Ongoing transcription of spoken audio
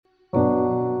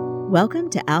Welcome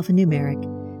to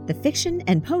Alphanumeric, the fiction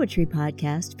and poetry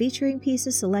podcast featuring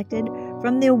pieces selected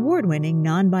from the award-winning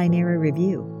non-binary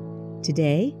review.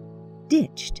 Today,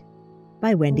 Ditched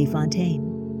by Wendy Fontaine.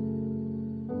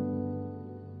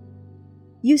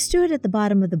 You stood at the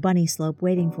bottom of the bunny slope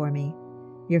waiting for me,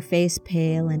 your face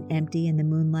pale and empty in the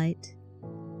moonlight.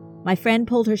 My friend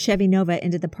pulled her Chevy Nova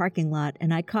into the parking lot,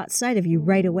 and I caught sight of you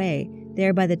right away,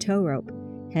 there by the tow rope,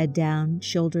 head down,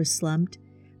 shoulders slumped,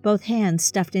 both hands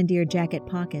stuffed into your jacket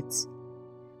pockets.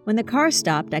 When the car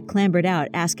stopped, I clambered out,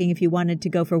 asking if you wanted to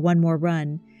go for one more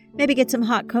run, maybe get some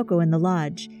hot cocoa in the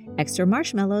lodge, extra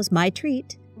marshmallows, my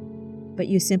treat. But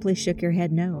you simply shook your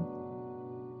head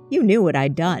no. You knew what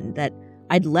I'd done, that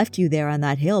I'd left you there on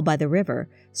that hill by the river,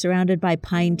 surrounded by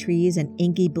pine trees and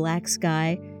inky black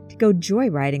sky, to go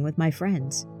joyriding with my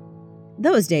friends.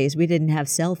 Those days we didn't have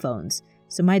cell phones,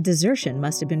 so my desertion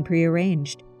must have been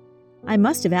prearranged. I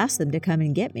must have asked them to come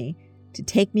and get me, to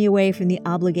take me away from the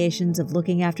obligations of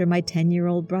looking after my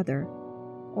 10-year-old brother.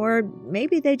 Or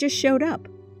maybe they just showed up.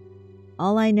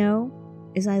 All I know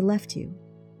is I left you.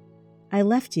 I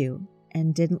left you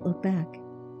and didn't look back.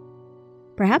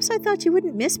 Perhaps I thought you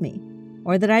wouldn't miss me,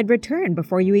 or that I'd return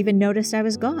before you even noticed I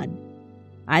was gone.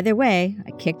 Either way, I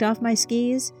kicked off my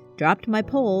skis, dropped my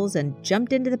poles, and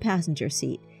jumped into the passenger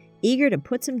seat, eager to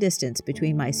put some distance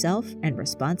between myself and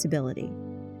responsibility.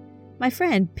 My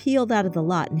friend peeled out of the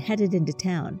lot and headed into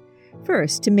town,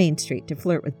 first to Main Street to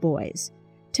flirt with boys.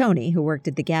 Tony, who worked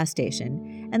at the gas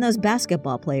station, and those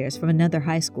basketball players from another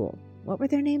high school. What were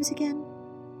their names again?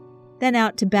 Then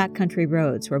out to backcountry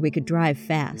roads where we could drive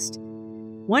fast.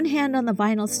 One hand on the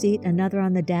vinyl seat, another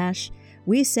on the dash,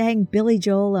 we sang Billy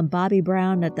Joel and Bobby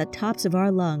Brown at the tops of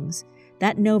our lungs,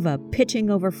 that Nova pitching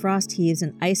over frost heaves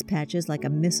and ice patches like a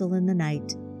missile in the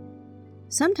night.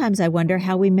 Sometimes I wonder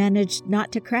how we managed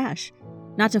not to crash,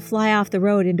 not to fly off the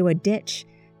road into a ditch,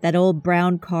 that old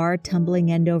brown car tumbling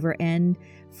end over end,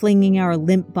 flinging our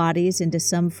limp bodies into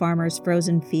some farmer's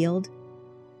frozen field.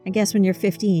 I guess when you're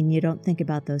 15, you don't think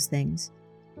about those things.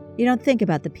 You don't think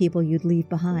about the people you'd leave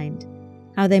behind,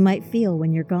 how they might feel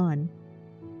when you're gone.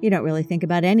 You don't really think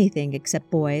about anything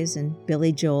except boys and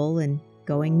Billy Joel and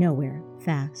going nowhere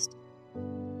fast.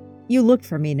 You looked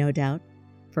for me, no doubt,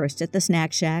 first at the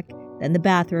snack shack, then the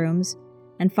bathrooms,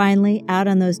 and finally out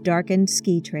on those darkened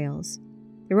ski trails.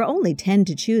 There were only 10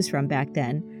 to choose from back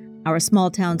then, our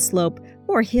small-town slope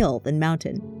more hill than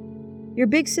mountain. Your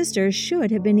big sister should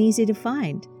have been easy to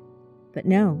find, but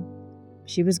no,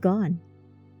 she was gone.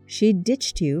 She'd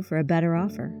ditched you for a better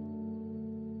offer.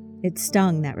 It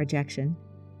stung, that rejection,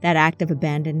 that act of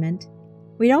abandonment.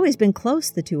 We'd always been close,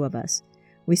 the two of us.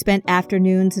 We spent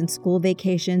afternoons and school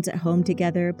vacations at home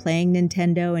together, playing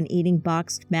Nintendo and eating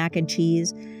boxed mac and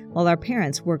cheese, while our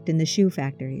parents worked in the shoe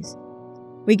factories.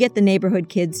 We get the neighborhood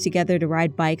kids together to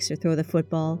ride bikes or throw the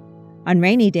football. On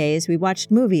rainy days, we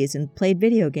watched movies and played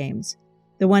video games.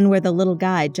 The one where the little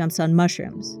guy jumps on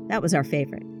mushrooms. That was our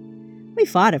favorite. We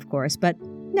fought, of course, but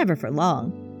never for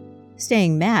long.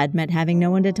 Staying mad meant having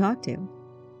no one to talk to.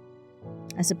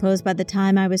 I suppose by the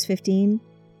time I was 15,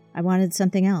 I wanted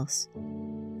something else.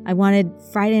 I wanted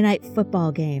Friday night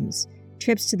football games,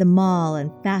 trips to the mall, and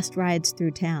fast rides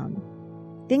through town.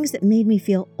 Things that made me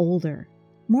feel older,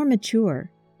 more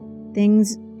mature.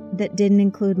 Things that didn't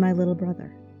include my little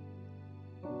brother.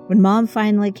 When Mom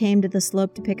finally came to the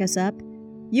slope to pick us up,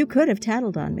 you could have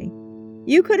tattled on me.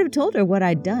 You could have told her what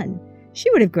I'd done. She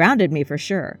would have grounded me for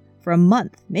sure, for a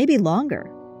month, maybe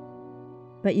longer.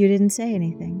 But you didn't say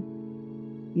anything.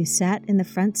 You sat in the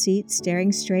front seat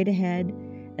staring straight ahead,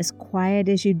 as quiet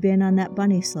as you'd been on that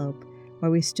bunny slope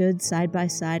where we stood side by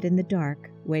side in the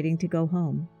dark, waiting to go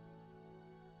home.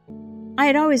 I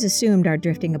had always assumed our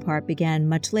drifting apart began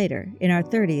much later, in our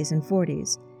 30s and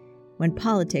 40s, when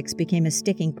politics became a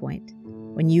sticking point,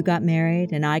 when you got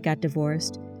married and I got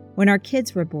divorced, when our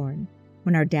kids were born,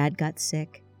 when our dad got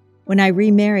sick, when I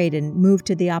remarried and moved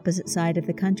to the opposite side of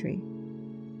the country.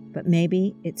 But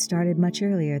maybe it started much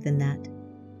earlier than that,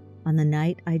 on the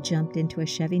night I jumped into a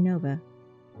Chevy Nova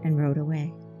and rode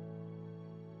away.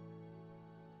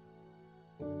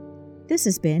 This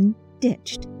has been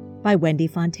Ditched by Wendy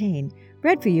Fontaine,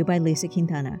 read for you by Lisa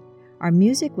Quintana. Our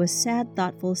music was Sad,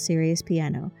 Thoughtful, Serious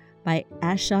Piano by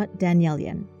Ashot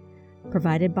Danielian,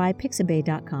 provided by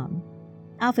Pixabay.com.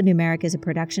 Alphanumeric is a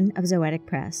production of Zoetic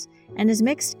Press and is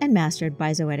mixed and mastered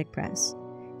by Zoetic Press.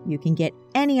 You can get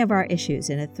any of our issues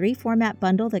in a 3-format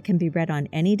bundle that can be read on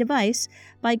any device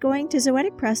by going to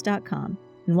zoeticpress.com.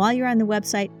 And while you're on the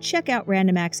website, check out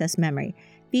Random Access Memory,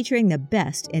 featuring the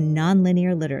best in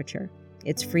nonlinear literature.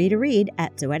 It's free to read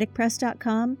at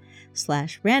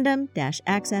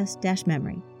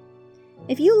zoeticpress.com/random-access-memory.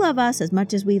 If you love us as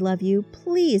much as we love you,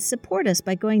 please support us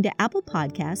by going to Apple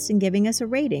Podcasts and giving us a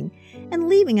rating and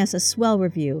leaving us a swell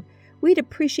review. We'd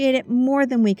appreciate it more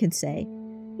than we can say.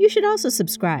 You should also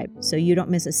subscribe so you don't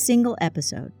miss a single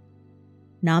episode.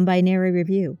 Non-binary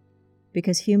review,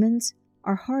 because humans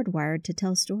are hardwired to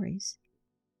tell stories.